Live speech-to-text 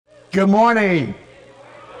Good morning.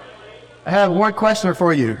 I have one question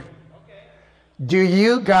for you. Do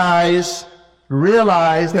you guys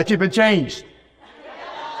realize that you've been changed?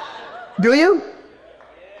 Do you?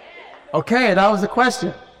 Okay, that was the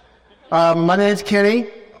question. My name is Kenny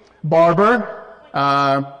Barber.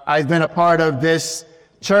 I've been a part of this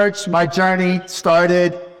church. My journey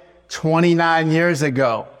started 29 years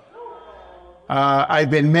ago. I've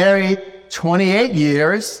been married 28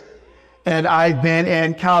 years, and I've been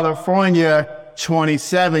in California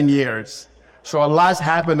 27 years. So a lot's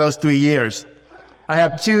happened those 3 years. I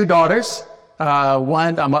have two daughters.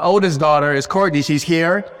 My oldest daughter is Courtney. She's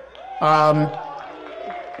here.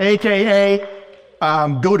 AKA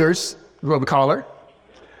Gooters, is what we call her.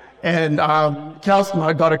 And Kelsey,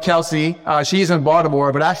 my daughter Kelsey, she's in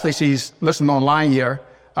Baltimore, but actually she's listening online here.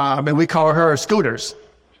 And we call her Scooters.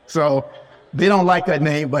 So they don't like that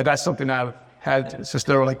name, but that's something I've had since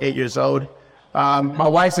they were like 8 years old. My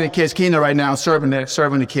wife's in Kids Kingdom right now, serving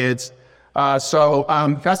the kids. So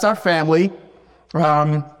that's our family.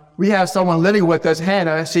 We have someone living with us,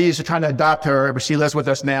 Hannah. She's trying to adopt her, but she lives with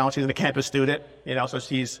us now. She's a campus student, so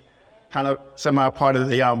she's kind of semi part of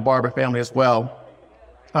the Barber family as well.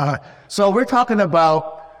 So we've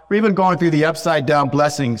been going through the upside down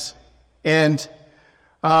blessings. And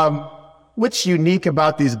what's unique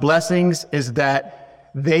about these blessings is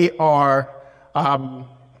that they are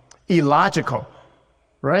illogical,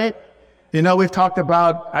 right? We've talked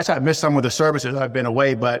about, actually I missed some of the services, I've been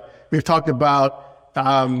away, but we've talked about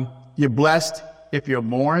you're blessed if you're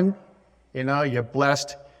mourn, you're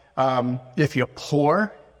blessed if you're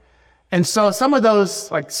poor. And so some of those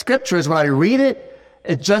scriptures, when I read it,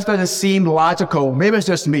 it just doesn't seem logical. Maybe it's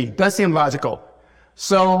just me. It does seem logical.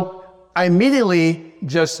 So I immediately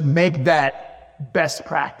just make that best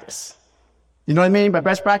practice. You know what I mean? By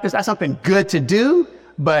best practice, that's something good to do,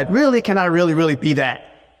 but really, can I really be that?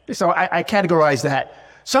 So I categorize that.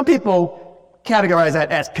 Some people categorize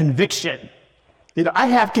that as conviction. I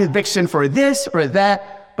have conviction for this or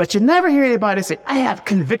that, but you never hear anybody say, I have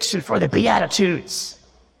conviction for the Beatitudes.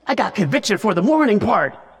 I got conviction for the mourning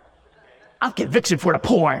part. I'm conviction for the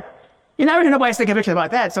poor. You never hear nobody say conviction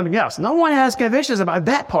about that. It's something else. No one has convictions about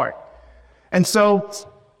that part. And so,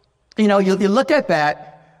 you look at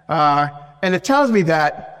that, and it tells me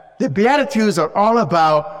that the Beatitudes are all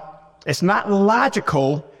about, it's not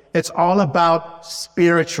logical, it's all about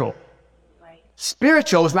spiritual. Right.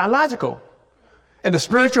 Spiritual is not logical. In the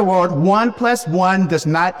spiritual world, 1 + 1 does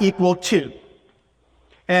not equal 2.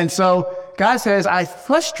 And so God says, I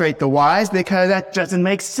frustrate the wise because that doesn't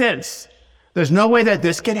make sense. There's no way that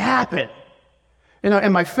this can happen.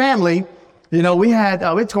 In my family, we're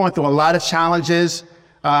going through a lot of challenges.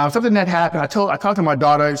 Something that happened, I talked to my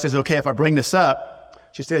daughter, she says, okay, if I bring this up?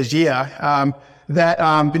 She says, yeah.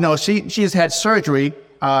 She's had surgery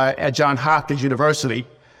at Johns Hopkins University.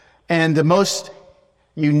 And the most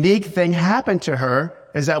unique thing happened to her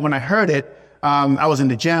is that when I heard it, I was in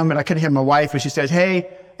the gym and I couldn't hear my wife, and she says, hey,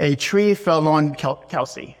 a tree fell on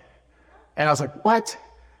Kelsey. And I was like, what?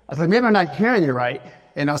 I was like, maybe I'm not hearing you right.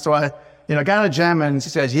 So I got out of the gym and she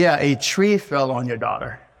says, yeah, a tree fell on your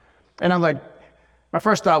daughter. And I'm like, my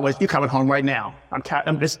first thought was, you're coming home right now.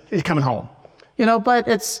 You're coming home.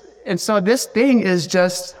 So this thing is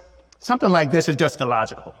just, something like this is just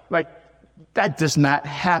illogical. That does not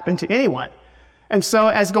happen to anyone. And so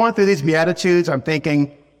as going through these Beatitudes, I'm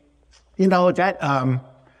thinking, that's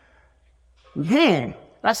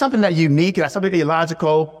something that's unique, that's something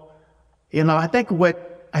illogical. I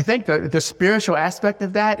think the spiritual aspect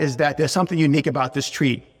of that is that there's something unique about this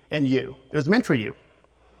tree and you. It was meant for you.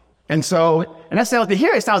 And that sounds, to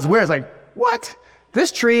hear it sounds weird. It's like, what?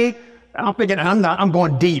 This tree, I'm thinking, I'm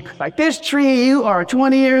going deep. This tree, you are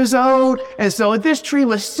 20 years old. And so this tree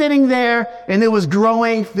was sitting there and it was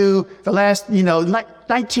growing through the last,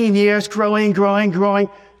 19 years, growing.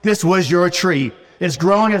 This was your tree. It's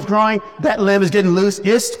growing. That limb is getting loose.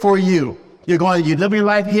 It's for you. You live your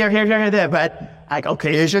life here, there. But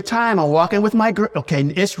okay, here's your time. I'm walking with my group. Okay,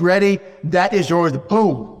 it's ready. That is yours.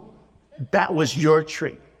 Boom. That was your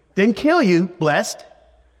tree. Didn't kill you, blessed.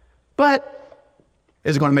 But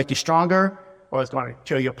is it going to make you stronger or is it going to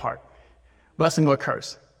tear you apart? Blessing or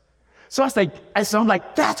curse? So I'm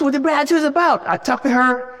like, that's what the Beatitudes is about. I talked to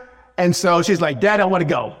her, and so she's like, Dad, I want to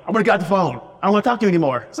go. I want to get off the phone. I don't want to talk to you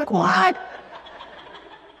anymore. It's like, what?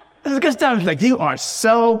 This is good stuff. She's like, you are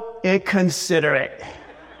so inconsiderate.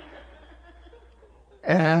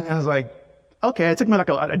 And I was like, okay. It took me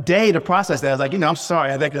a day to process that. I was like, I'm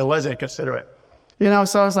sorry. I think it was inconsiderate. So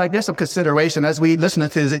I was like, there's some consideration as we listen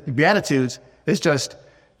to the Beatitudes.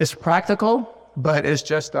 It's practical, but it's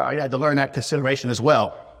just, you had to learn that consideration as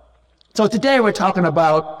well. So today we're talking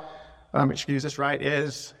about excuse this, right,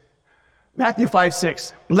 is Matthew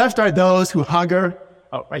 5:6. Blessed are those who hunger,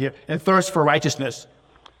 right here, and thirst for righteousness,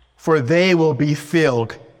 for they will be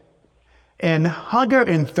filled. And hunger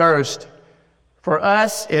and thirst, for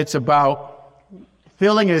us, it's about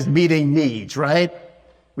filling is meeting needs, right?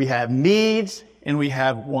 We have needs and we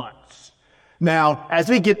have wants. Now, as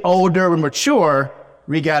we get older and mature,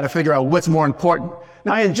 we got to figure out what's more important.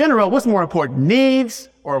 Now, in general, what's more important, needs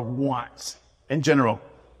or wants in general?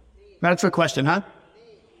 That's a trick question, huh?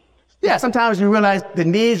 Yeah, sometimes you realize the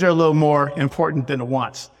needs are a little more important than the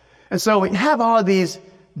wants. And so we have all these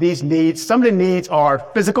needs. Some of the needs are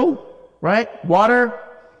physical, right? Water,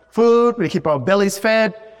 food, we keep our bellies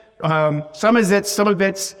fed. Some of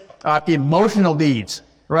it's emotional needs,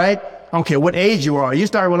 right? I don't care what age you are. You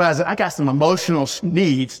start realizing I got some emotional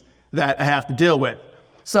needs that I have to deal with.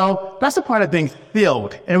 So that's a part of being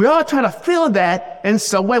filled. And we all try to fill that in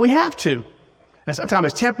some way. We have to. And sometimes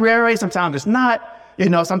it's temporary, sometimes it's not.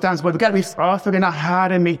 Sometimes we've got to be all figuring out how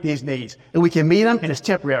to meet these needs. And we can meet them, and it's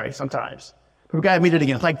temporary sometimes. But we've got to meet it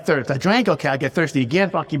again. It's like thirst. I drank, okay, I get thirsty again.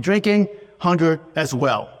 If I keep drinking, hunger as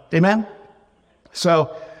well. Amen?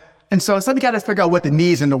 So we got to figure out what the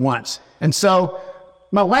needs and the wants. And so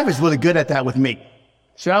my wife is really good at that with me.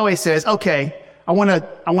 She always says, okay, I want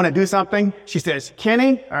to do something. She says,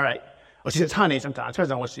 Kenny, all right. Well, she says, honey, sometimes.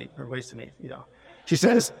 Depends on what she relates to me, She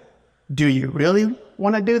says, do you really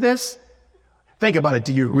want to do this? Think about it.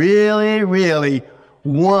 Do you really, really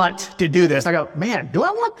want to do this? I go, man, do I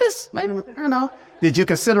want this? Maybe, I don't know. Did you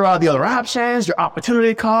consider all the other options, your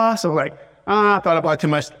opportunity costs? So I thought about it too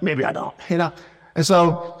much. Maybe I don't, And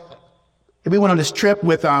so we went on this trip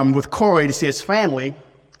with Corey to see his family,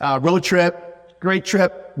 road trip, great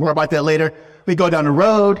trip. More about that later. We go down the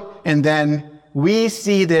road and then we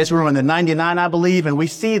see this, we're on the 99, I believe, and we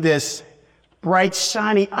see this bright,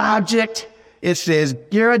 shiny object. It says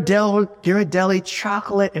Ghirardelli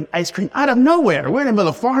chocolate and ice cream out of nowhere. We're in the middle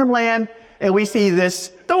of farmland and we see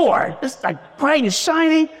this store. It's like bright and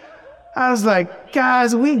shiny. I was like,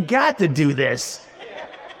 guys, we got to do this.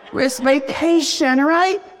 It's vacation,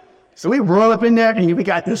 right? So we roll up in there and we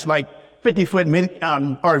got this like 50-foot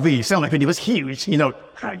RV. Sound like 50, it was huge.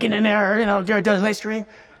 Get in there, Ghirardelli ice cream.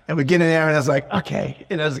 And we get in there and I was like, okay.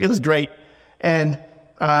 It was great. And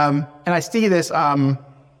I see this,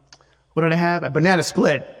 what do they have? A banana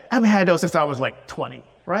split. I haven't had those since I was like 20,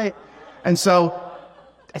 right? And so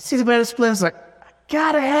I see the banana split. I was like, I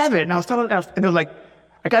gotta have it. And I was telling them, and they were like,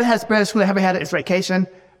 I gotta have this banana split. I haven't had it. It's vacation.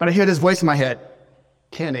 But I hear this voice in my head,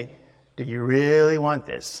 Kenny, do you really want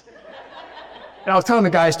this? And I was telling the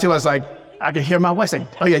guys too, I was like, I could hear my voice saying,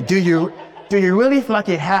 oh yeah, do you really feel like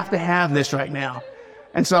you have to have this right now?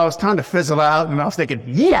 And so I was trying to fizzle out and I was thinking,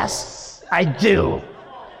 yes, I do.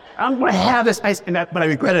 I'm going to have this ice, but I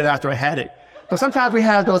regretted it after I had it. So sometimes we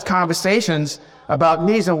have those conversations about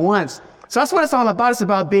needs and wants. So that's what it's all about. It's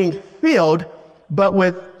about being filled, but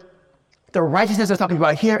with the righteousness I'm talking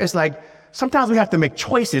about here, it's like sometimes we have to make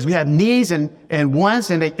choices. We have needs and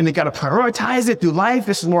wants, and they got to prioritize it through life.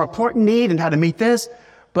 This is a more important need and how to meet this.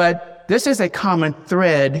 But this is a common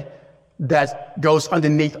thread that goes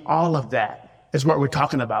underneath all of that, is what we're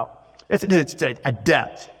talking about. It's a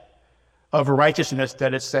depth of righteousness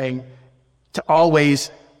that it's saying to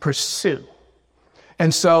always pursue.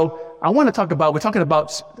 And so we're talking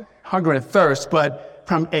about hunger and thirst, but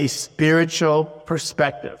from a spiritual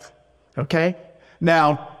perspective, okay?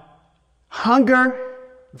 Now, hunger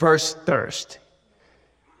versus thirst.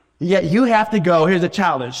 Yet you have to go, here's the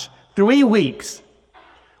challenge, 3 weeks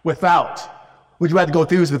without, would you rather go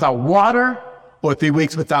 3 weeks without water or 3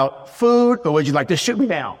 weeks without food, or would you like to shoot me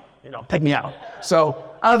down, take me out? So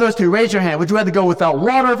out of those two, raise your hand. Would you rather go without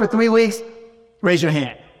water for 3 weeks? Raise your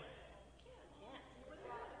hand.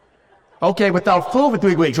 Okay, without food for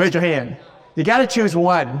 3 weeks, raise your hand. You got to choose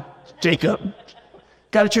one, Jacob.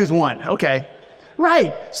 Got to choose one. Okay.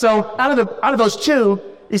 Right. So out of those two,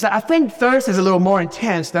 he said, I think thirst is a little more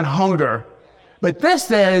intense than hunger. But this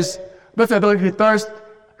says, blessed are those who thirst.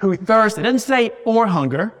 It doesn't say or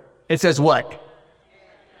hunger. It says what?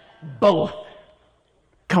 Both.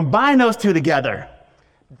 Combine those two together.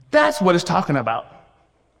 That's what it's talking about.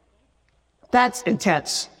 That's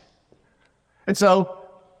intense. And so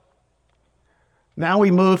now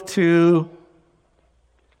we move to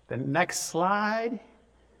the next slide.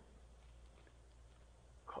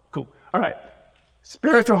 Cool. All right.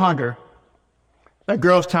 Spiritual hunger. That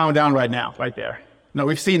girl's chowing down right now, right there. No,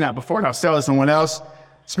 we've seen that before. Now sell it to someone else.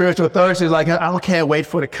 Spiritual thirst is like, I can't wait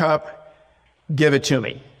for the cup. Give it to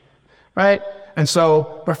me. Right? And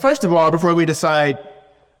so, but first of all, before we decide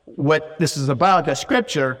what this is about, the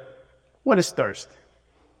scripture, what is thirst?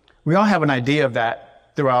 We all have an idea of that.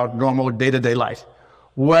 through our normal day-to-day life.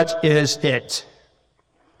 What is it?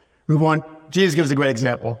 Move on. Jesus gives a great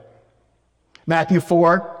example. Matthew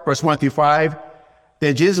 4, verse 1 through 5.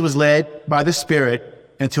 Then Jesus was led by the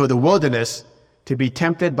Spirit into the wilderness to be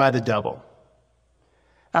tempted by the devil.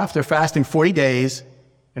 After fasting 40 days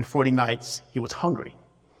and 40 nights, he was hungry.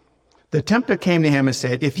 The tempter came to him and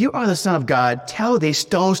said, "If you are the Son of God, tell these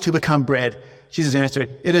stones to become bread." Jesus answered,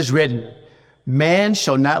 "It is written, man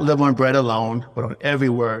shall not live on bread alone, but on every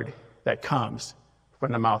word that comes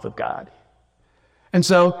from the mouth of God." And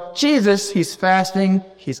so Jesus, he's fasting.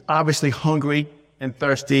 He's obviously hungry and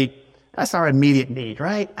thirsty. That's our immediate need,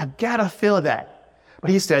 right? I've got to feel that. But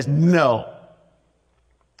he says, no,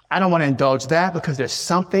 I don't want to indulge that because there's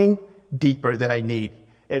something deeper that I need.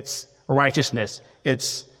 It's righteousness.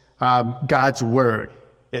 It's God's word.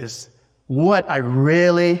 Is what I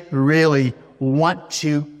really, really want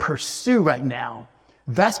to pursue right now.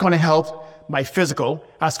 That's going to help my physical.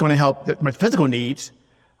 That's going to help my physical needs.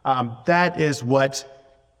 That is what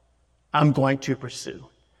I'm going to pursue.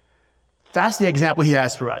 That's the example he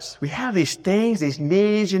has for us. We have these things, these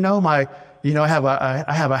needs. I have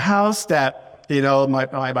a house that,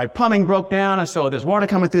 my plumbing broke down, and so there's water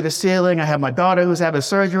coming through the ceiling. I have my daughter who's having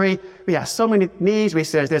surgery. We have so many needs. We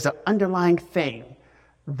says there's an underlying thing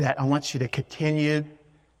that I want you to continue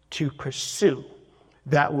to pursue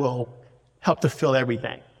that will help to fill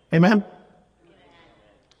everything. Amen?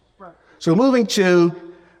 So moving to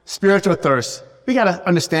spiritual thirst, we got to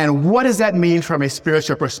understand, what does that mean from a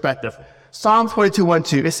spiritual perspective? Psalm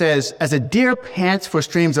 42:1-2, it says, "As a deer pants for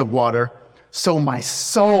streams of water, so my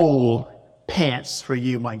soul pants for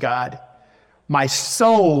you, my God. My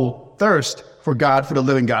soul thirsts for God, for the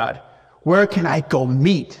living God. Where can I go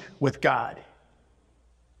meet with God?"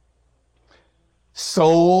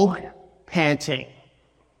 Soul panting.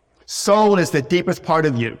 Soul is the deepest part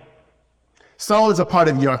of you. Soul is a part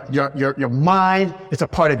of your mind. It's a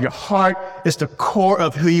part of your heart. It's the core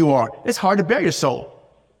of who you are. It's hard to bear your soul.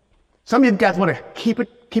 Some of you guys want to keep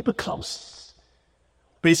it close.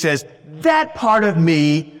 But he says, that part of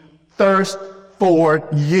me thirsts for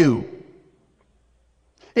you.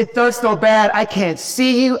 It thirsts so bad, I can't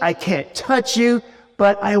see you, I can't touch you,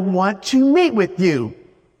 but I want to meet with you.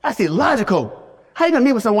 That's illogical. How are you going to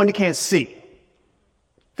meet with someone you can't see?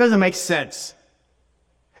 Doesn't make sense.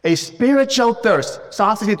 A spiritual thirst.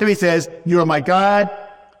 Psalm 63 says, "You are my God,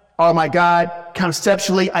 are my God."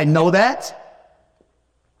 Conceptually, I know that.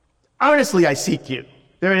 Earnestly, I seek you.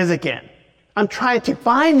 There it is again. I'm trying to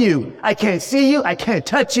find you. I can't see you. I can't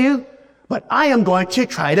touch you, but I am going to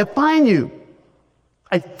try to find you.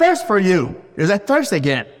 I thirst for you. There's that thirst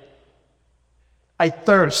again. I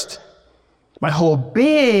thirst. My whole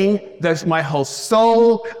being, my whole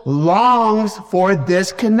soul longs for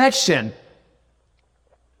this connection.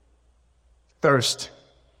 Thirst.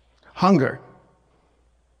 Hunger.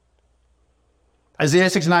 Isaiah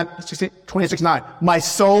 26:9. My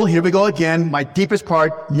soul, here we go again, my deepest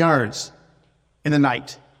part yearns in the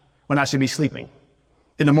night when I should be sleeping.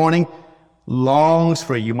 In the morning, longs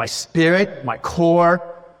for you. My spirit, my core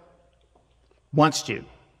wants you.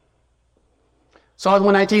 Psalm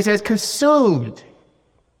 119 says, consumed.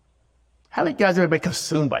 How many guys ever been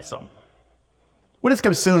consumed by something? What does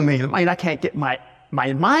consume mean? I can't get my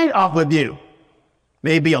mind off of you.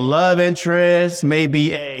 Maybe a love interest,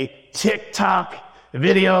 maybe a TikTok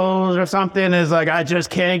videos or something. Is like, I just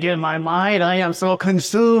can't get my mind. I am so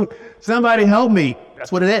consumed. Somebody help me.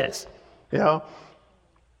 That's what it is.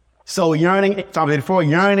 So yearning, Psalm 84,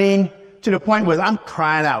 yearning to the point where I'm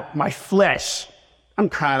crying out. My flesh, I'm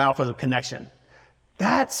crying out for the connection.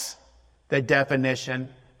 That's the definition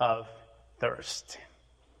of thirst.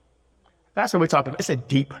 That's what we're talking about. It's a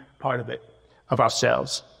deep part of it, of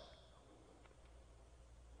ourselves.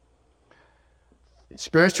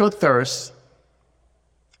 Spiritual thirst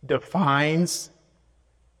defines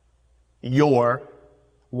your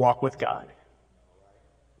walk with God.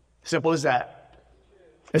 Simple as that.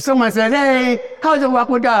 If someone says, hey, how's your walk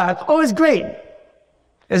with God? Oh, it's great.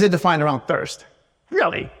 Is it defined around thirst?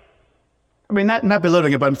 Really? I mean, not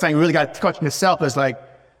belittling it, but I'm saying you really got to question yourself as like,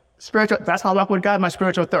 spiritual, that's how I walk with God, my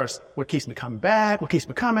spiritual thirst. What keeps me coming back? What keeps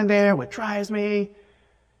me coming there? What drives me?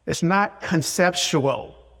 It's not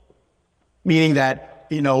conceptual. Meaning that,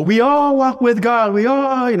 we all walk with God. We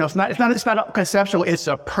all, it's not conceptual. It's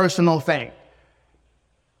a personal thing.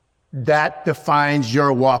 That defines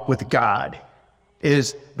your walk with God,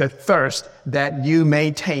 is the thirst that you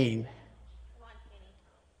maintain.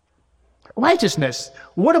 Righteousness.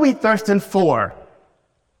 What are we thirsting for?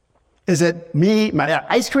 Is it my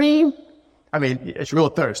ice cream? I mean, it's real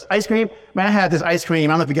thirst. Ice cream. Man, I had this ice cream.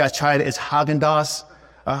 I don't know if you guys tried it. It's Haagen-Dazs.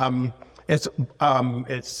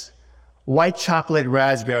 It's white chocolate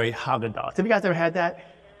raspberry Haagen-Dazs. Have you guys ever had that?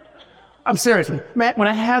 I'm serious, man. When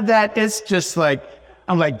I have that, it's just like,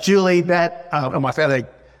 I'm like, Julie, my family,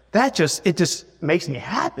 it just makes me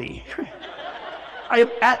happy.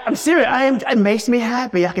 I'm serious. It makes me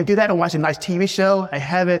happy. I can do that and watch a nice TV show. I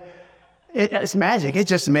have it. It's magic. It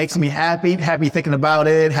just makes me happy thinking about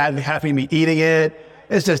it, happy me eating it.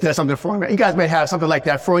 It's just does something for me. You guys may have something like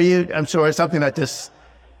that for you. I'm sure it's something that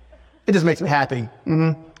it just makes me happy.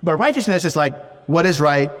 Mm-hmm. But righteousness is like what is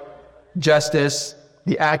right, justice,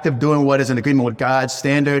 the act of doing what is in agreement with God's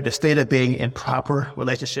standard, the state of being in proper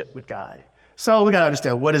relationship with God. So we got to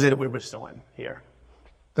understand what is it we're pursuing here.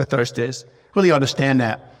 The thirst is. Really understand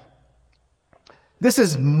that. This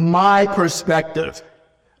is my perspective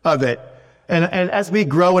of it. And as we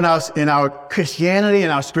grow in our Christianity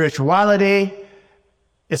and our spirituality,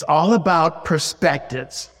 it's all about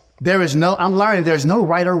perspectives. I'm learning there's no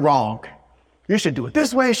right or wrong. You should do it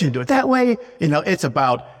this way, you should do it that way. It's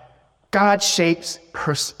about God shapes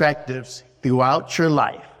perspectives throughout your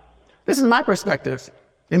life. This is my perspective.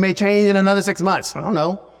 It may change in another 6 months. I don't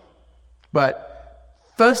know. But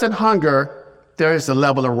thirst and hunger, there is a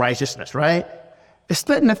level of righteousness, right? It's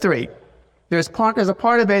split into three. There's a part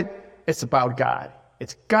of it, it's about God.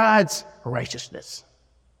 It's God's righteousness.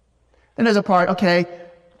 Then there's a part,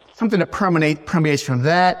 something that permeates from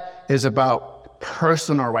that is about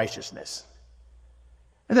personal righteousness.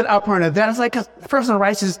 And then out part of that is like personal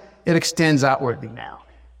righteousness, it extends outwardly now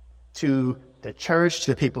to the church,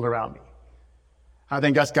 to the people around me. I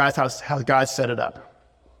think that's how God set it up.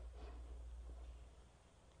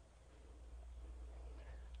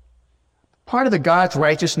 Part of the God's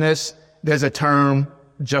righteousness, there's a term,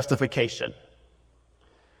 justification.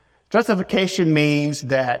 Justification means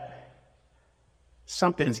that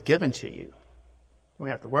something's given to you. You don't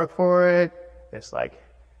have to work for it. It's like,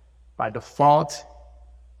 by default,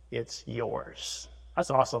 it's yours. That's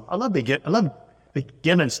awesome. I love the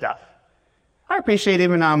giving stuff. I appreciate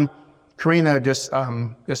even Karina just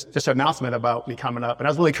an announcement about me coming up, and I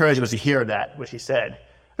was really encouraged to hear that, what she said.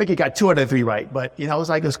 I think you got 2 out of 3 right, but it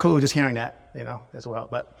was cool just hearing that, as well.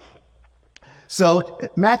 But so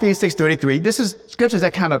Matthew 6:33, this is scriptures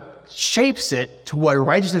that kind of shapes it to what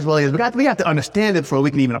righteousness really is. We have to understand it before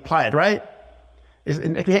we can even apply it, right?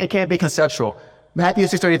 It can't be conceptual. Matthew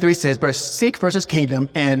 6:33 says, "But seek first his kingdom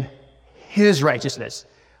and his righteousness.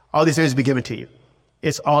 All these things will be given to you."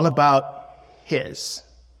 It's all about his,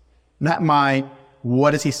 not mine.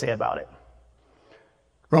 What does he say about it?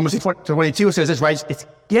 Romans 4:22 says it's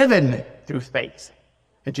given through faith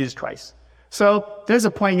in Jesus Christ. So there's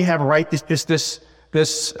a point you have this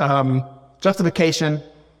justification,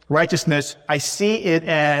 righteousness. I see it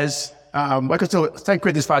as, 2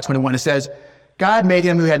 Corinthians 5:21, it says, God made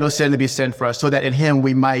him who had no sin to be sin for us, so that in him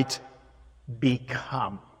we might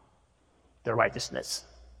become the righteousness.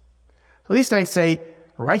 So these things say,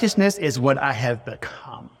 righteousness is what I have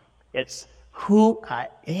become. It's who I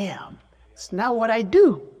am. It's not what I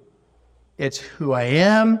do. It's who I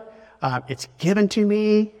am. It's given to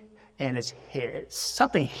me, and it's his.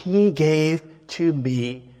 Something he gave to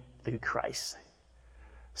me through Christ.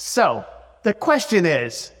 So the question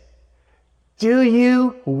is, do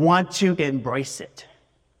you want to embrace it?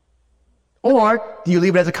 Or do you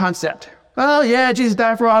leave it as a concept? Oh, yeah, Jesus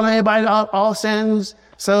died for all sins.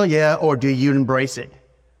 So, yeah, or do you embrace it?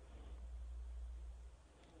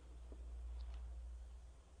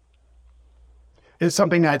 It's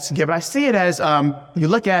something that's given. I see it as, you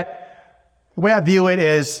look at, the way I view it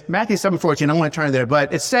is Matthew 7:14. I want to turn there,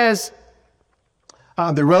 but it says,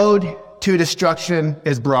 the road to destruction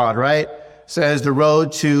is broad, right? It says the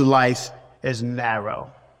road to life is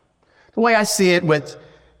narrow. The way I see it with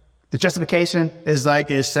the justification is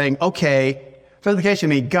saying, okay, justification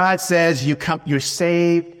means God says you're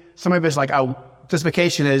saved. Some of it's like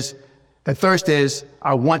justification is, the thirst is,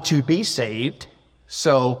 I want to be saved.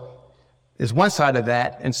 So there's one side of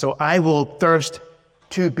that. And so I will thirst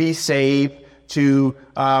to be saved, to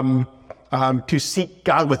seek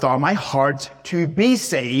God with all my heart, to be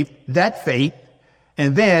saved, that faith.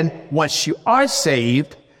 And then once you are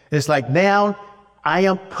saved, it's like now I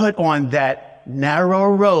am put on that narrow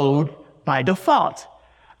road by default.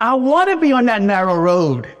 I want to be on that narrow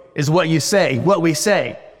road is what we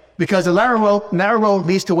say. Because the narrow road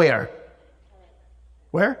leads to where?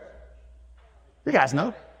 Where? You guys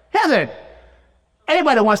know. Heaven.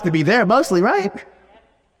 Anybody wants to be there mostly, right?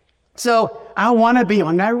 So I want to be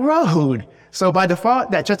on that road. So by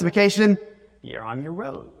default, that justification, you're on your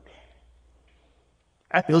road.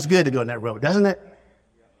 That feels good to go on that road, doesn't it?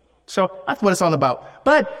 So that's what it's all about.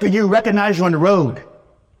 But do you recognize you're on the road?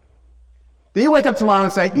 Do you wake up tomorrow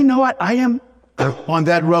and say, you know what? I am on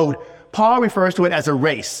that road. Paul refers to it as a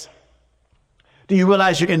race. Do you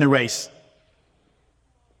realize you're in the race?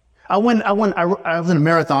 I was in a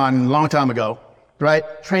marathon a long time ago, right?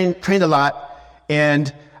 Trained a lot.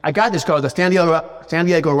 And I got this called the San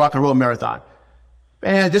Diego Rock and Roll Marathon.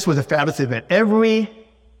 And this was a fabulous event. Every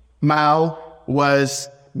mile was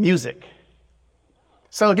music.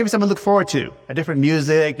 So give me something to look forward to. A different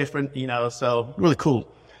music, so really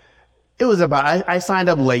cool. It was I signed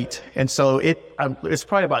up late. And so it's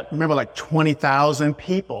probably remember like 20,000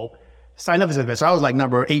 people signed up for this event. So I was like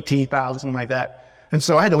number 18,000, something like that. And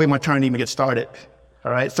so I had to wait my turn to even get started.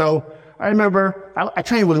 All right. So I remember I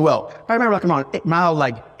trained really well. I remember like around mile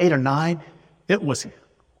like 8 or 9. It was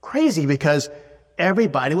crazy because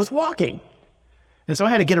everybody was walking. And so I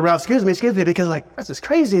had to get around, excuse me, because like, that's just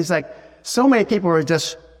crazy. It's like so many people were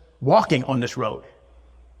just walking on this road.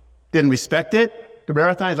 Didn't respect it. The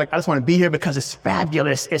marathon is like, I just want to be here because it's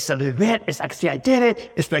fabulous. It's an event. I can see I did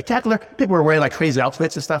it. It's spectacular. People were wearing like crazy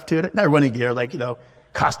outfits and stuff too. Not running gear, like,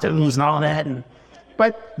 costumes and all that.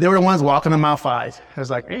 But they were the ones walking on mile 5. I was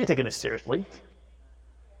like, I ain't taking this seriously.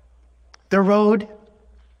 The road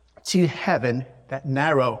to heaven, that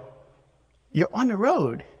narrow, you're on the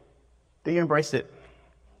road. Do you embrace it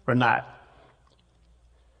or not?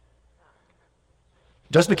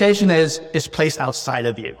 Justification is placed outside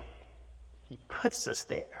of you. He puts us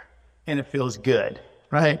there, and it feels good,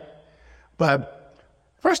 right? But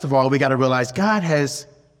first of all, we got to realize God has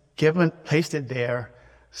placed it there,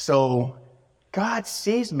 so God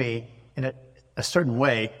sees me in a certain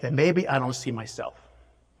way that maybe I don't see myself.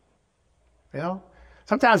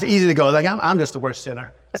 Sometimes it's easy to go, like, I'm just the worst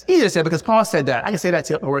sinner. It's easy to say because Paul said that. I can say that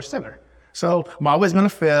to the worst sinner. So I'm always going to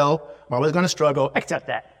fail. I'm always going to struggle. Accept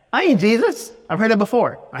that. I ain't Jesus. I've heard that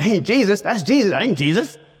before. I ain't Jesus. That's Jesus. I ain't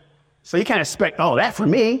Jesus. So you can't expect, that from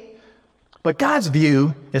me. But God's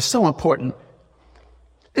view is so important.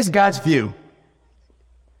 It's God's view.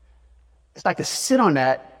 It's like to sit on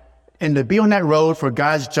that and to be on that road for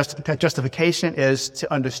God's justification is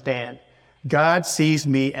to understand. God sees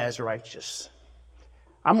me as righteous.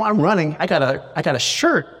 I'm running. I got a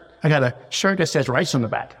shirt. I got a shirt that says righteous on the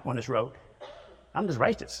back on this road. I'm just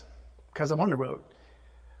righteous because I'm on the road.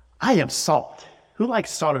 I am salt. Who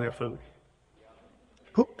likes salt in their food?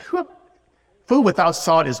 Food without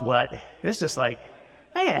salt is what? It's just like,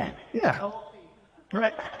 man, yeah.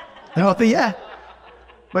 Right. Healthy, yeah.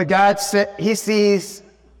 But God said, he sees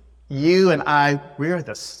you and I, we're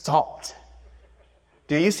the salt.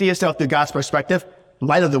 Do you see yourself through God's perspective?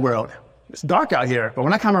 Light of the world. It's dark out here, but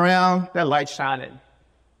when I come around, that light's shining.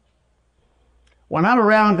 When I'm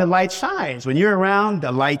around, the light shines. When you're around,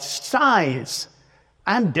 the light shines.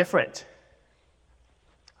 I'm different.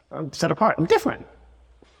 I'm set apart. I'm different.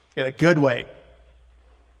 In a good way.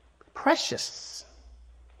 Precious.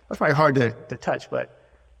 That's probably hard to touch, but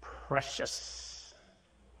precious.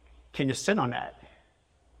 Can you sit on that?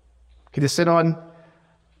 Can you sit on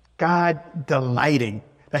God delighting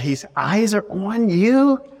that his eyes are on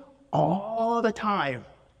you all the time?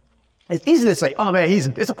 It's easy to say, oh man, he's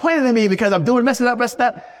disappointed in me because I'm messing up.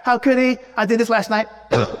 How could he? I did this last night.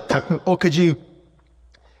 Or could you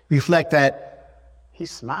reflect that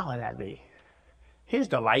he's smiling at me? He's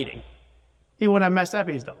delighting. Even when I mess up,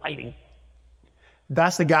 he's delighting.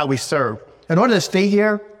 That's the God we serve. In order to stay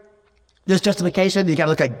here, this justification, you got to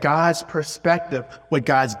look at God's perspective, what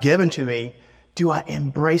God's given to me. Do I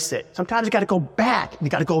embrace it? Sometimes you got to go back. You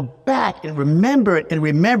got to go back and remember it,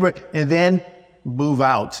 and then move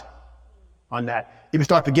out on that. If you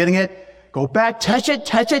start forgetting it, go back, touch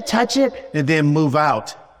it, and then move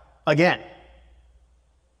out again.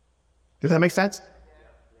 Does that make sense?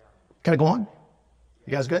 Can I go on?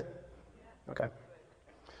 You guys good? Okay.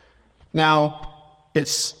 Now,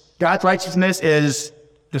 it's God's righteousness is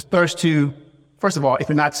the thirst to, first of all, if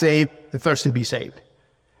you're not saved, the thirst to be saved.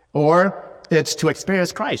 Or it's to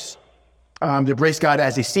experience Christ, to embrace God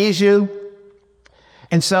as he sees you.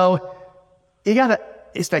 And so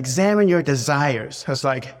it's to examine your desires. It's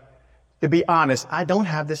like, to be honest, I don't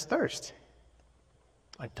have this thirst.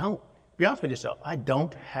 I don't. Be honest with yourself. I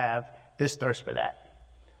don't have this thirst for that.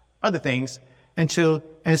 Other things. And so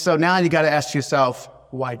now you got to ask yourself,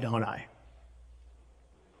 why don't I?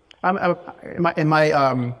 In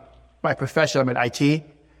my profession, I'm in IT,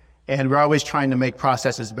 and we're always trying to make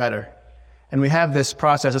processes better. And we have this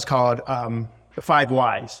process, it's called the 5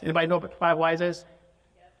 Whys. Anybody know what 5 Whys is?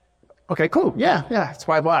 Okay, cool. Yeah, it's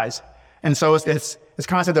 5 Whys. And so it's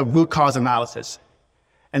concept of root cause analysis.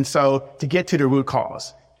 And so to get to the root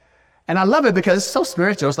cause. And I love it because it's so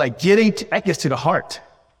spiritual. It's like that gets to the heart.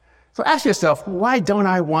 So ask yourself, why don't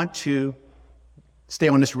I want to stay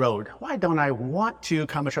on this road? Why don't I want to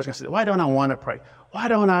come to church consistently? Why don't I want to pray? Why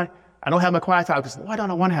don't I don't have my quiet time consistently. Why don't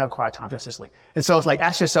I want to have quiet time consistently? And so it's like,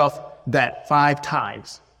 ask yourself that 5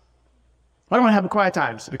 times. Why don't I have a quiet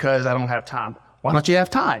times? Because I don't have time. Why don't you have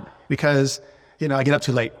time? Because, I get up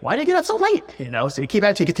too late. Why do you get up so late? So you keep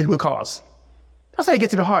at it till you get to the root cause. That's how you get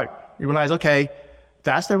to the heart. You realize, okay,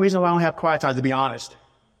 that's the reason why I don't have quiet time, to be honest.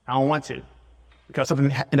 I don't want to. Because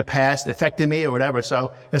something in the past affected me or whatever.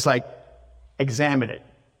 So it's like, examine it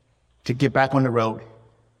to get back on the road.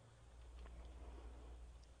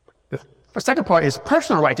 The second part is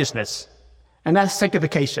personal righteousness, and that's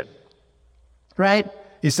sanctification, right?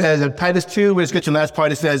 He says in Titus 2, when it's good to the last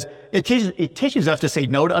part, it says, it teaches us to say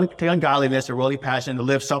no to ungodliness and worldly passion, to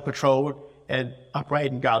live self-controlled and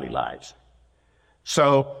upright and godly lives.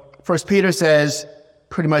 So 1 Peter says,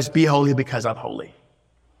 pretty much, be holy because I'm holy.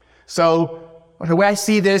 So the way I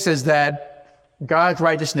see this is that God's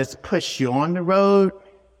righteousness puts you on the road,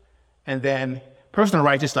 and then personal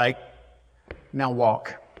righteousness, like, now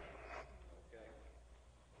walk.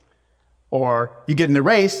 Or you get in the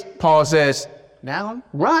race, Paul says, now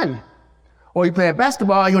run. Or you play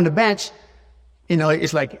basketball, you're on the bench,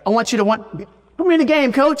 it's like, I want you to put me in the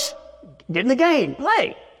game, coach. Get in the game,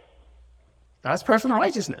 play. That's personal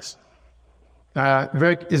righteousness.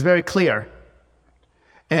 It's very clear.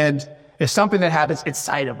 And it's something that happens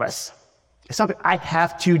inside of us. It's something I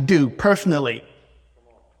have to do personally.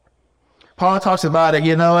 Paul talks about it,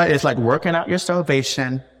 it's like working out your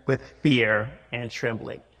salvation with fear and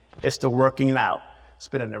trembling. It's the working out.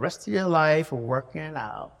 Spending the rest of your life working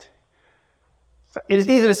out. So it is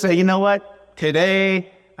easy to say,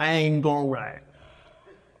 today I ain't gonna run.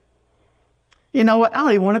 I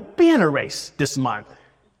don't even want to be in a race this month. I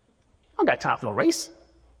don't got time for no race.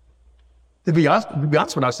 To be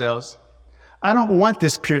honest with ourselves, I don't want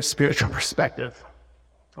this pure spiritual perspective.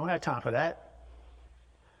 I don't have time for that.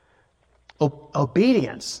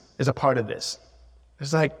 Obedience is a part of this.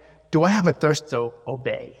 It's like, do I have a thirst to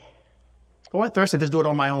obey? Or I thirst to just do it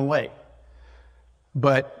on my own way.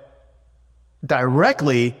 But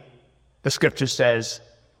directly, the scripture says,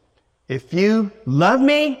 if you love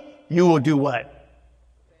me, you will do what?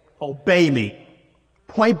 Obey me.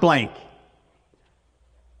 Point blank.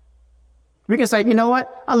 We can say,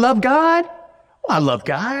 I love God. Well, I love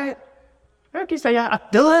God. We can say, I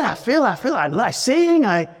feel it, I feel it, I sing.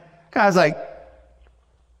 God's like,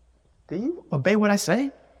 do you obey what I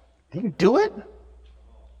say? Do you do it?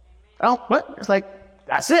 Oh, what? It's like,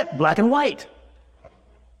 that's it, black and white.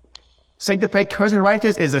 Sanctification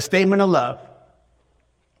righteous is a statement of love.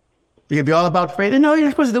 You can be all about faith. You're not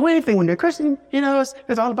supposed to do anything when you're a Christian.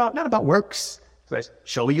 It's all about, not about works. So it's,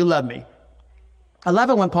 show me you love me. I love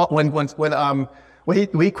it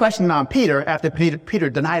when he questioned Peter after Peter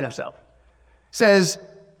denied himself. Says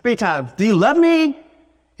 3 times, do you love me?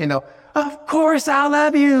 Of course I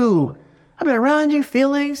love you. I've been around you,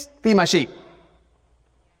 feelings, feed my sheep.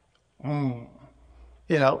 I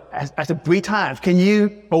said 3 times, can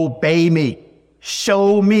you obey me?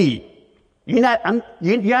 Show me. You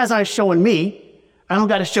guys aren't showing me. I don't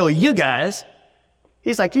got to show you guys.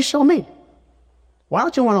 He's like, you show me. Why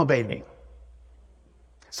don't you want to obey me?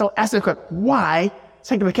 So ask the question, why?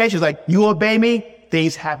 Sanctification is like, you obey me,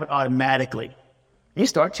 things happen automatically. You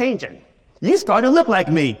start changing. You start to look like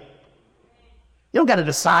me. You don't got to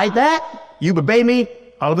decide that. You obey me,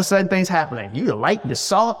 all of a sudden things happening. You the light, the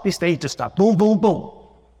salt, these things just stop. Boom, boom, boom.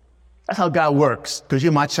 That's how God works, because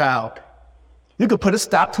you're my child. You can put a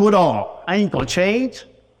stop to it all. I ain't going to change.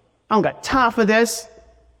 I don't got time for this.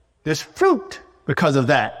 There's fruit because of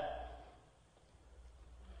that.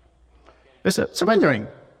 It's a surrendering.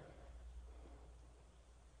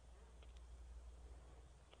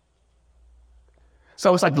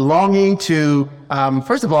 So it's like longing to,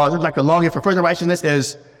 first of all, it's like the longing for further righteousness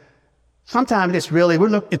is, sometimes it's really, we're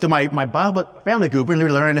looking into my Bible family group, we're really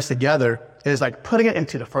learning this together, is like putting it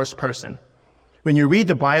into the first person. When you read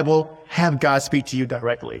the Bible, have God speak to you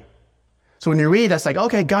directly. So when you read, that's like,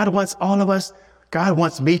 okay, God wants all of us, God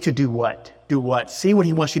wants me to do what? Do what? See what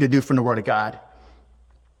he wants you to do from the Word of God.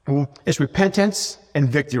 It's repentance and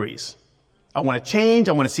victories. I want to change,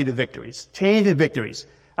 I want to see the victories. Change and victories.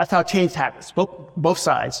 That's how change happens, both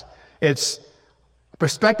sides. It's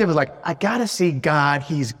perspective is like, I got to see God,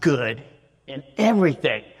 he's good in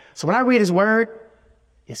everything. So when I read his word,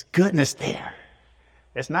 it's goodness there.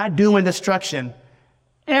 It's not doom and destruction.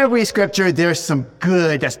 Every scripture, there's some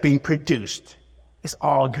good that's being produced. It's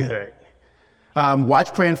all good.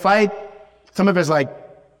 Watch, pray, and fight. Some of it's like,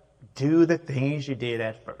 do the things you did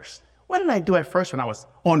at first. What did I do at first when I was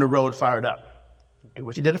on the road fired up? Do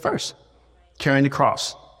what you did at first. Carrying the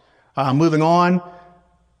cross. Moving on,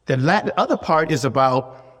 The other part is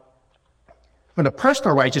about, for the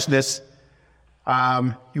personal righteousness,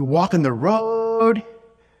 you walk in the road,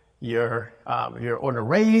 you're on a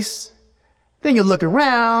race, then you look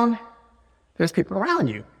around, there's people around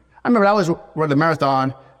you. I remember I was running the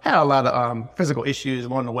marathon, had a lot of physical issues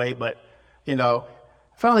along the way, but,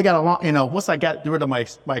 finally got along, once I got rid of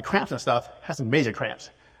my cramps and stuff, had some major cramps.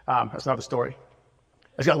 That's another story.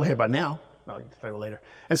 I got to hear about now. No, I'll tell you later.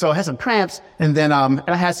 And so I had some cramps, and then and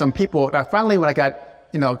I had some people. Finally, when I got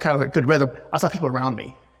kind of a good rhythm, I saw people around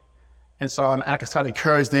me, and so I could try to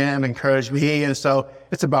encourage them, encourage me, and so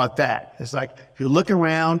it's about that. It's like if you look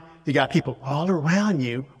around, you got people all around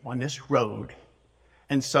you on this road,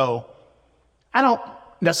 and so I don't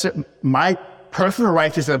necessarily my personal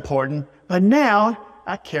righteousness is important, but now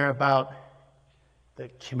I care about the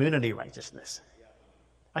community righteousness.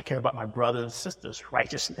 I care about my brothers and sisters'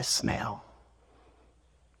 righteousness now.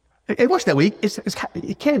 It works that way.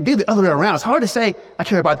 It can't be the other way around. It's hard to say I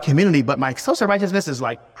care about the community, but my social righteousness is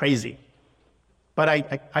like crazy. But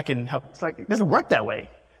I can help. It's like, it doesn't work that way.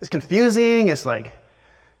 It's confusing. It's like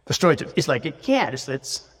destroyed. It's like, it can't.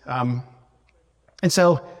 And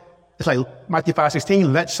so it's like Matthew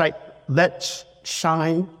 5:16, let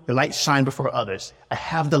shine, the light shine before others. I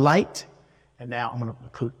have the light, and now I'm going to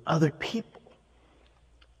include other people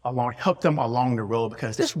help them along the road,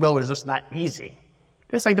 because this road is just not easy.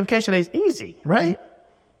 This sanctification is easy, right?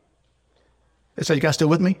 So you guys still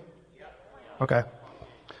with me? Okay.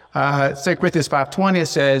 2 Corinthians 5:20, it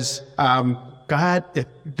says, God,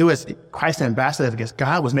 as Christ's ambassador, because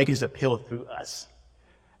God was making his appeal through us.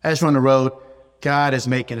 As we're on the road, God is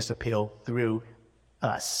making his appeal through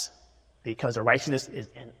us, because the righteousness is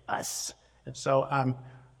in us. And so,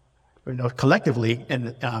 collectively in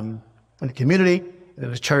the community, in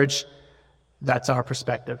the church, that's our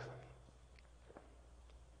perspective.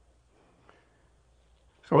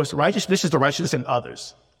 So it's this is the righteousness in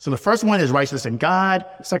others. So the first one is righteousness in God.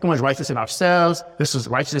 The second one is righteousness in ourselves. This is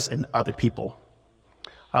righteousness in other people.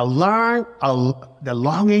 The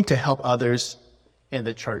longing to help others in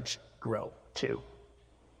the church grow too.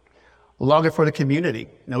 Longing for the community.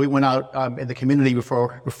 We went out in the community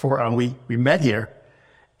before we met here,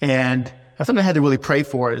 and that's something I had to really pray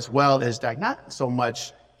for, as well as that not so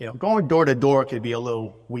much, going door to door could be a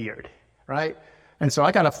little weird, right? And so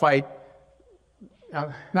I got to fight.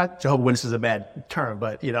 Not Jehovah's Witness is a bad term,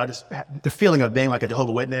 but just the feeling of being like a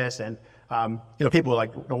Jehovah's Witness, and people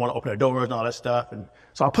don't want to open their doors and all that stuff, and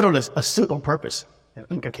so I put on a suit on purpose.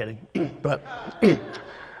 I'm kidding, but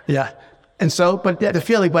yeah. And so, but the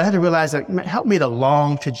feeling, but I had to realize that help me to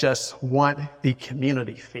long to just want the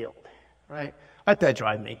community filled, right? Let that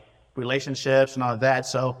drive me, relationships and all of that.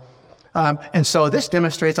 So, and so this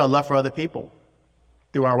demonstrates our love for other people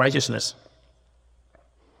through our righteousness.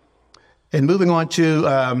 And moving on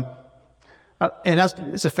to,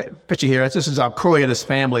 it's a picture here. This is Corey and his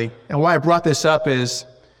family. And why I brought this up is,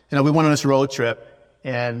 we went on this road trip,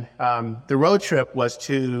 and the road trip was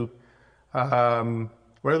to,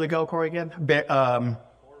 where did we go, Corey, again? Orville,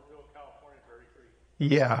 California, Berry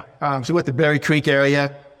Creek. Yeah. So we went to Berry Creek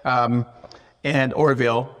area and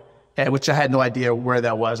Orville, which I had no idea where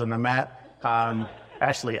that was on the map.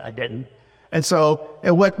 Actually, I didn't. And so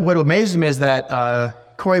what amazed me is that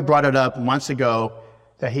Corey brought it up months ago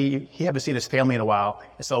that he hadn't seen his family in a while.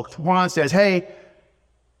 And so Juan says, hey,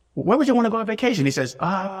 where would you want to go on vacation? He says, if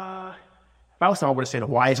I was someone, I would have said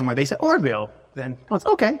Hawaii somewhere. They said Orville. Then I was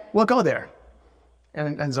okay, we'll go there.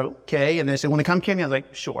 And so, okay. And they said, want to come, Kenny? I was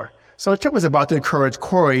like, sure. So the trip was about to encourage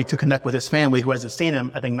Corey to connect with his family, who hasn't seen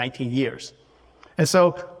him, I think, 19 years. And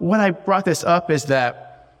so when I brought this up is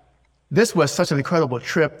that this was such an incredible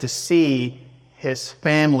trip to see his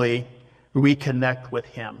family reconnect with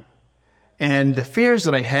him. And the fears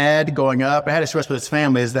that I had going up, I had to stress with his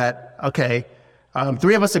family, is that, okay,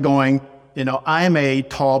 3 of us are going, I'm a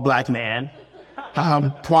tall black man.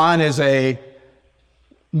 Tuan is a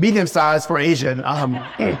medium size for Asian,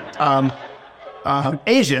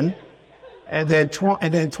 Asian, and then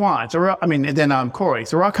Tuan. So and then Corey.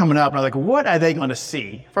 So we're all coming up, and I'm like, what are they going to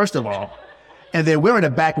see? First of all, and then we're in the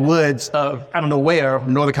backwoods of I don't know where,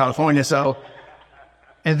 Northern California. So,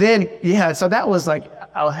 and then so that was like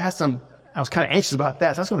I was kind of anxious about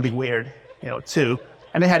that. So that's going to be weird, too.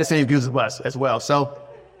 And they had the same views of us as well. So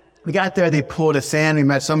we got there. They pulled us in. We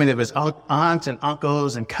met so many of his aunts and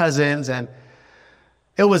uncles and cousins, and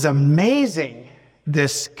it was amazing.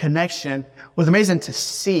 This connection was amazing to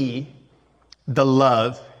see the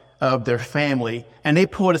love of their family, and they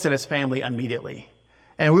pulled us in as family immediately.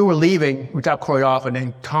 And we were leaving, we dropped Corey off, and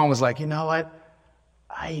then Tom was like, you know what?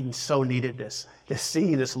 I so needed this, to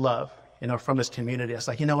see this love from this community. It's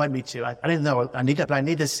like, you know what, me too. I didn't know I need that, but I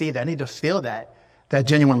need to see that. I need to feel that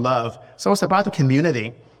genuine love. So it's about the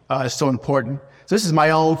community is so important. So this is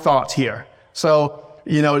my own thoughts here. So,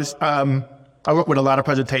 I work with a lot of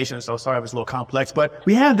presentations, so sorry if it's a little complex, but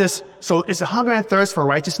we have this, so it's a hunger and thirst for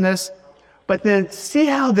righteousness, but then see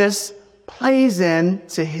how this plays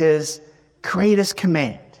into his greatest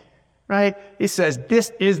command, right? He says,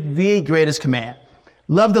 this is the greatest command.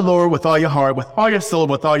 Love the Lord with all your heart, with all your soul,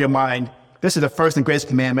 with all your mind. This is the first and greatest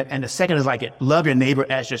commandment, and the second is like it. Love your neighbor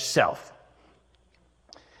as yourself.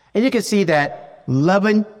 And you can see that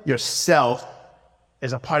loving yourself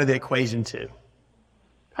is a part of the equation too.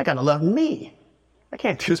 I got to love me. I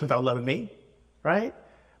can't do this without loving me, right?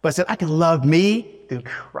 But it said, I can love me through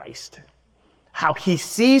Christ. How he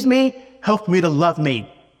sees me helps me to love me.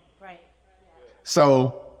 Right.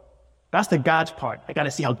 So that's the God's part. I got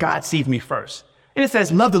to see how God sees me first. And it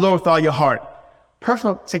says, love the Lord with all your heart.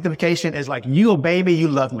 Personal sanctification is like, you obey me, you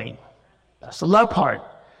love me. That's the love part.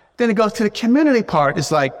 Then it goes to the community part.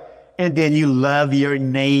 It's like, and then you love your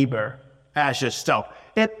neighbor as yourself.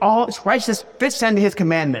 It's righteousness fits into his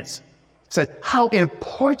commandments. It says how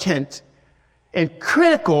important and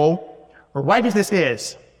critical righteousness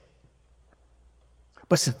is.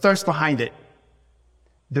 But it's the thirst behind it.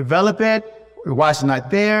 Develop it, watch it's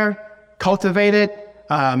not there, cultivate it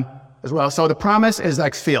as well. So the promise is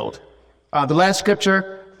like filled. The last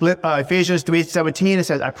scripture, Ephesians 3:17, it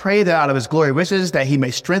says, I pray that out of his glory riches that he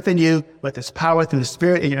may strengthen you with his power through the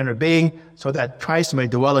Spirit in your inner being, so that Christ may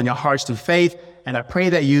dwell in your hearts through faith. And I pray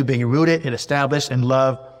that you, being rooted and established in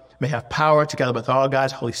love, may have power together with all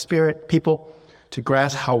God's Holy Spirit people to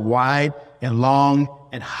grasp how wide and long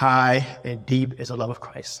and high and deep is the love of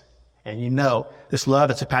Christ. And you know this love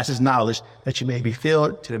that surpasses knowledge, that you may be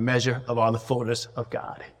filled to the measure of all the fullness of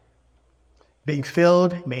God. Being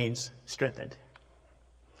filled means strengthened.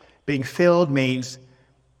 Being filled means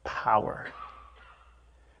power.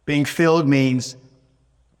 Being filled means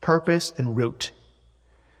purpose and root.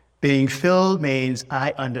 Being filled means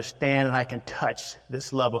I understand and I can touch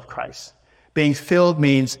this love of Christ. Being filled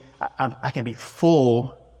means I can be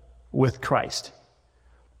full with Christ.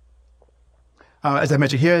 As I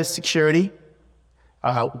mentioned here, security,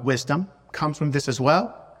 wisdom comes from this as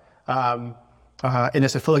well. And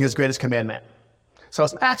it's fulfilling his greatest commandment. So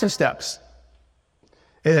some action steps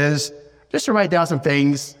is just to write down some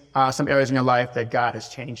things, some areas in your life that God has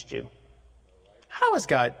changed you. How has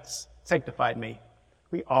God sanctified me?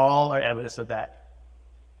 We all are evidence of that.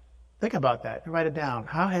 Think about that and write it down.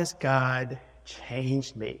 How has God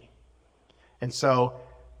changed me? And so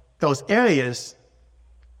those areas,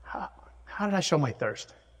 how did I show my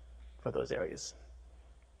thirst for those areas?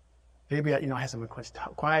 Maybe I had some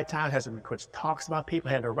quiet times, had some talks about people,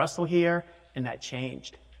 had to wrestle here, and that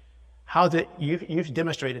changed. How did you've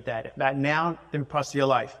demonstrated that? If not now, then across your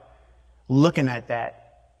life, looking at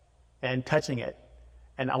that and touching it,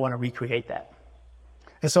 and I want to recreate that.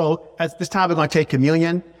 And so at this time, we're going to take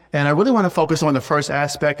communion, and I really want to focus on the first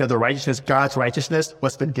aspect of the righteousness, God's righteousness,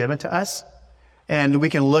 what's been given to us. And we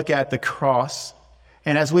can look at the cross.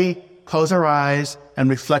 And as we close our eyes and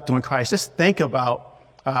reflect on Christ, just think about,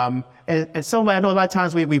 and so I know a lot of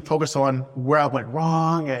times we focus on where I went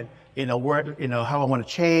wrong and, how I want to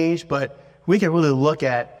change, but we can really look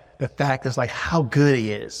at the fact that's like how good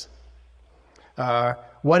he is.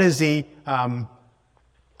 What is he, how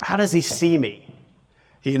does he see me?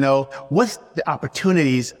 What's the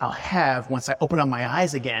opportunities I'll have once I open up my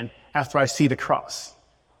eyes again after I see the cross?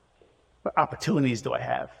 What opportunities do I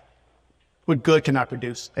have? What good can I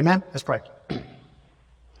produce? Amen? Let's pray.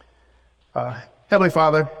 Heavenly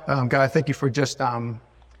Father, God, thank you for just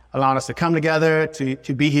allowing us to come together,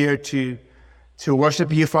 to be here, to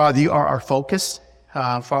worship you, Father. You are our focus.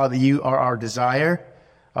 Father, you are our desire.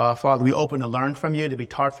 Father, we open to learn from you, to be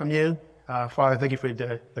taught from you. Father, thank you for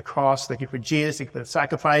the cross. Thank you for Jesus. Thank you for the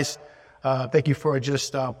sacrifice. Thank you for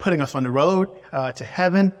just putting us on the road to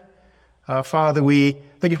heaven. Father, we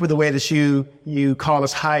thank you for the way that you call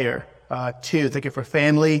us higher too. Thank you for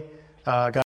family. God,